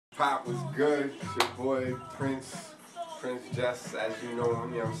Pop was good. It's your boy PrinceJust, as you know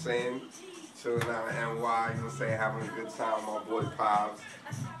him, you know what I'm saying? Chilling out in NY, you know what I'm saying? Having a good time, my boy Pops.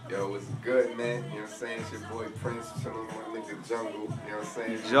 Yo, it's good, man, you know what I'm saying? It's your boy Prince chilling on the nigga Jungle, you know what I'm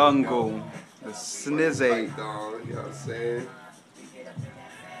saying? Jungle, the snizzy. You know what I'm saying?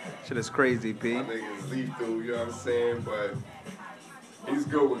 Shit is crazy, P. My nigga's lethal, you know what I'm saying? But he's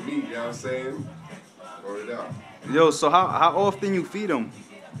good with me, you know what I'm saying? Word up. Yo, so how often you feed him?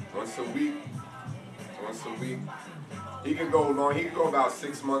 Once a week. He can go long. He can go about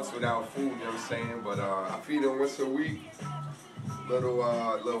 6 months without food, you know what I'm saying? But I feed him once a week.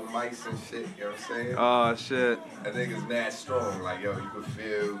 Little mice and shit, you know what I'm saying? Oh shit. That nigga's mad strong. Like, yo, you could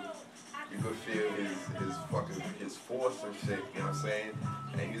feel his force and shit, you know what I'm saying?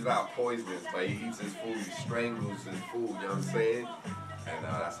 And he's not poisonous, but he eats his food, he strangles his food, you know what I'm saying? And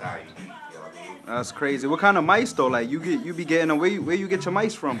that's how he eat, you know what I mean? That's crazy. What kind of mice though? Like you be getting where you get your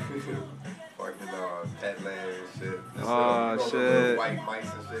mice from? Fucking Petland and shit. Oh shit. Little white mice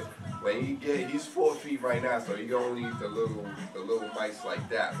and shit. When he's 4 feet right now, so he can only eat the little mice like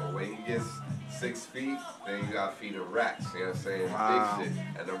that. But when he gets 6 feet, then you gotta feed him rats. You know what I'm saying? Wow. Big shit.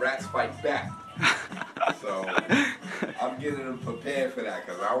 And the rats fight back. So I'm getting them prepared for that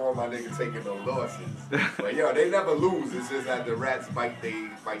because I don't want my nigga taking no losses. But yo, they never lose. It's just that the rats bite they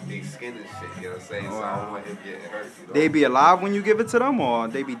skin and shit. You know what I'm saying? So I don't want him getting hurt. You know? They be alive when you give it to them, or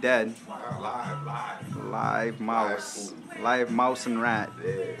they be dead? Live. Live mouse. Live mouse and rat.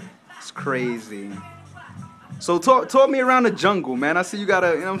 Yeah. It's crazy. So talk me around the jungle, man. I see you got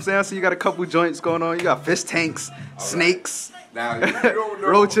you know what I'm saying? I see you got a couple joints going on. You got fish tanks, snakes, now, you don't know,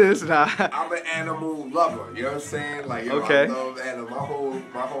 roaches. Nah. I'm an animal lover. You know what I'm saying? Like, yo, okay. I love animals.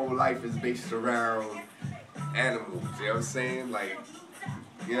 My whole life is based around animals. You know what I'm saying? Like,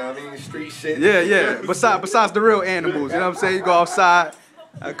 you know what I mean? Street shit. Yeah. Besides the real animals, you know what I'm saying? You go outside,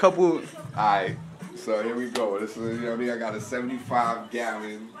 a couple. All right. So here we go. This is, you know what I mean? I got a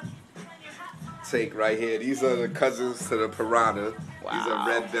 75-gallon tank right here. These are the cousins to the piranha. Wow. These are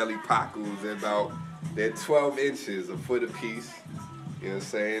red belly pacus. They're 12 inches, a foot apiece. You know what I'm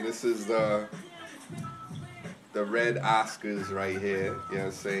saying? This is the red Oscars right here. You know what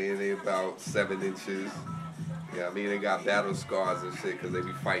I'm saying? They about 7 inches. Yeah, I mean, they got battle scars and shit because they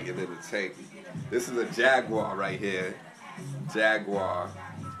be fighting in the tank. This is a jaguar right here. Jaguar.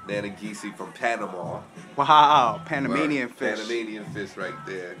 Nanagisi from Panama. Wow, Panamanian fish. Panamanian fish right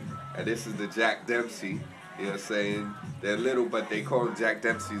there. And this is the Jack Dempsey. You know what I'm saying? They're little, but they call them Jack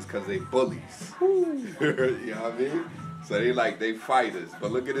Dempseys because they bullies. You know what I mean? So they fighters.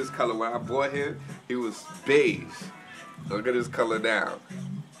 But look at his color. When I bought him, he was beige. Look at his color now.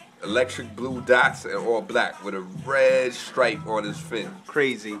 Electric blue dots and all black with a red stripe on his fin.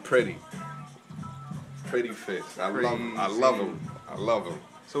 Crazy. Pretty fish. I love him.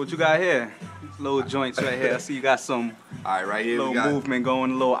 So what you got here? Little joints right here. I see you got some all right here. Little movement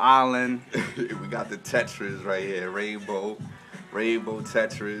going, a little island. We got the tetras right here, rainbow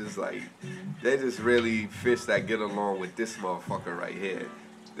tetras. Like, they're just really fish that get along with this motherfucker right here.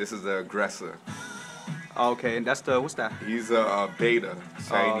 This is the aggressor. Okay, and that's what's that? He's a beta,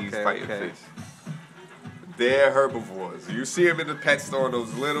 Chinese fighting fish. They're herbivores. You see them in the pet store,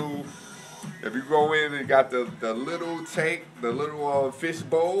 those little. If you go in and got the little tank, the little fish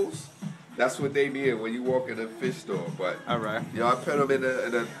bowls, that's what they be in when you walk in a fish store. But all right, you know, I put them in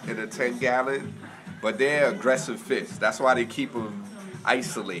a 10-gallon, but they're aggressive fish. That's why they keep them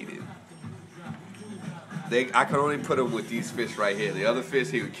isolated. I can only put them with these fish right here. The other fish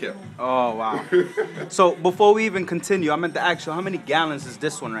he would kill. Oh wow! So before we even continue, I meant to ask you, how many gallons is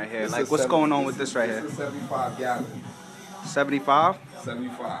this one right here? Like, what's going on with this right here? This is 75 gallons. 75?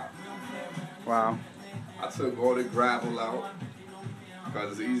 75. Wow. I took all the gravel out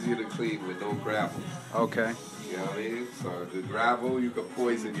because it's easier to clean with no gravel. Okay. You know what I mean? So the gravel, you could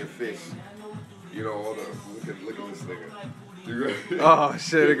poison your fish. You know, all the look at this nigga. Oh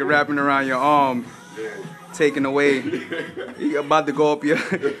shit! It wrapping around your arm, yeah. Taking away. You about to go up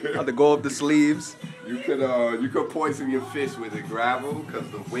the sleeves. You could poison your fish with the gravel because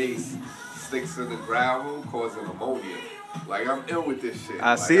the waste sticks in the gravel, causing ammonia. Like, I'm ill with this shit.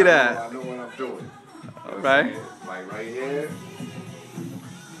 I see that. I know what I'm doing. You know right. Like right here.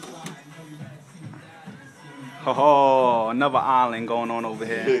 Oh, another island going on over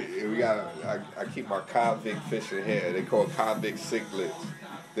here. I keep my convict fish in here. They call convict cichlids.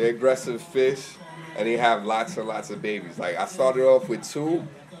 They're aggressive fish, and they have lots and lots of babies. Like, I started off with 2,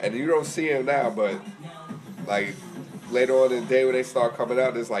 and you don't see them now, but like later on in the day when they start coming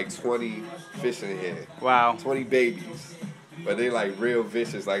out, there's like 20 fish in here. Wow. 20 babies. But they like real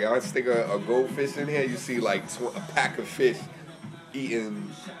vicious. Like, I stick a goldfish in here, you see like a pack of fish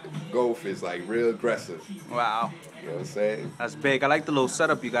eating goldfish, like real aggressive. Wow. You know what I'm saying? That's big. I like the little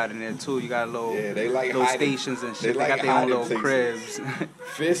setup you got in there too. You got little, Yeah, they like little hiding, stations and shit. They like got their own hiding little places. cribs.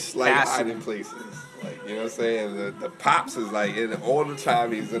 Fish like Castle. hiding places. Like, you know what I'm saying? The Pops is like, all the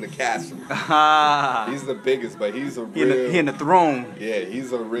time he's in the castle. He's the biggest, but he's a real... He in the throne. Yeah,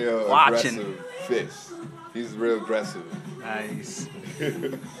 he's a real Watching. aggressive fish. He's real aggressive. Nice.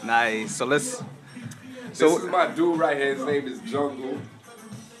 Nice. So let's... This is my dude right here. His name is Jungle.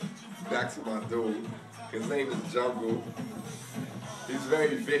 Back to my dude. His name is Jungle. He's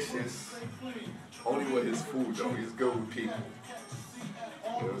very vicious. Only with his food, though. He's good with people. You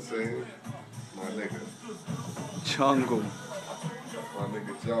know what I'm saying? My nigga. Jungle. My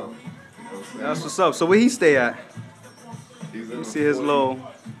nigga Jungle. You know what I'm saying? That's what's up. So where he stay at? He's in You the see his 40.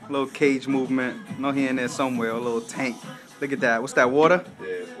 little cage movement. I know he in there somewhere, a little tank. Look at that. What's that, water? Yeah,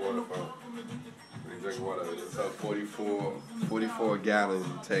 it's water, bro. We drink water. It's a 44 gallon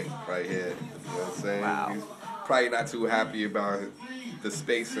tank right here. You know what I'm saying? Wow. He's probably not too happy about the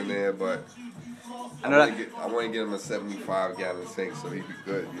space in there, but I want to get him a 75 gallon tank so he'd be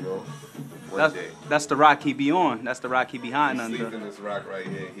good, you know? One day. That's the rock he be on. That's the rock he be hiding He under. sleeps in this rock right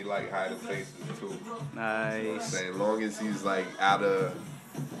here. He like hiding places too. You know what I'm Nice. saying? As long as he's like out of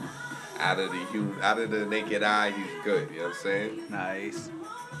the naked eye, he's good. You know what I'm saying? Nice.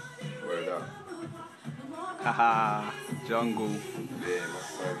 Word up. Haha. Jungle. Yeah, my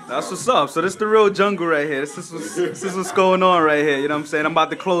son. That's what's up. So this is the real jungle right here. This is what's going on right here. You know what I'm saying? I'm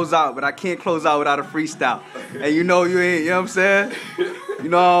about to close out, but I can't close out without a freestyle. And you know you ain't, you know what I'm saying? You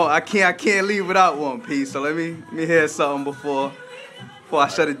know, I can't leave without one piece. So let me hear something before I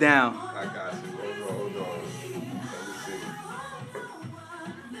shut it down. I got you. Hold on.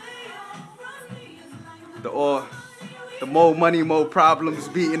 Let me see. The more money, more problems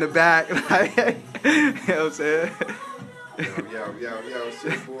beat in the back. You know what I'm saying? Yo,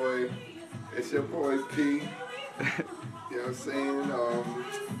 it's your boy P. You know what I'm saying? Let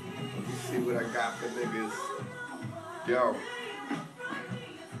me see what I got for niggas. Yo.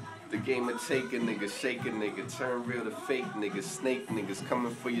 The game of take a nigga, shake a nigga, turn real to fake niggas, snake niggas,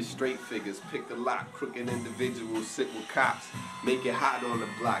 coming for your straight figures, pick a lock, crooked individuals, sit with cops, make it hot on the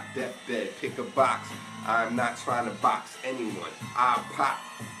block, deathbed, pick a box. I'm not trying to box anyone, I pop.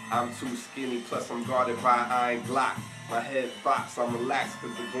 I'm too skinny, plus I'm guarded by iron Glock. My head box, I'm relaxed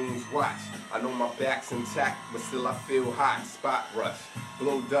cause the goons watch. I know my back's intact, but still I feel hot. Spot rush,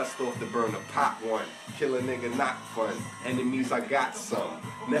 blow dust off the burner, pop one. Kill a nigga, not fun. Enemies, I got some.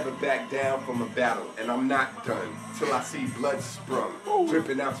 Never back down from a battle, and I'm not done. Till I see blood sprung,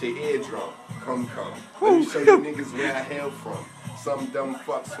 dripping out your eardrum. Come. Let me show you niggas where I hail from. Some dumb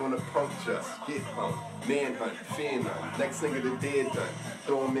fucks wanna punk just, get hung, manhunt, fear none. Next nigga the dead done.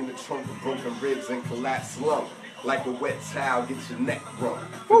 Throw him in the trunk with broken ribs and collapse lung. Like a wet towel, get your neck wrung.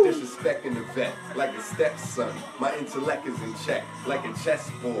 For disrespecting the vet, like a stepson. My intellect is in check, like a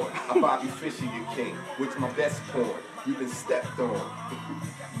chessboard. I Bobby Fischer, your king, with my best porn. You've been stepped on.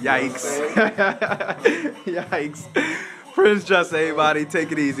 Yikes. Yikes. PrinceJust, everybody.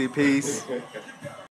 Take it easy. Peace.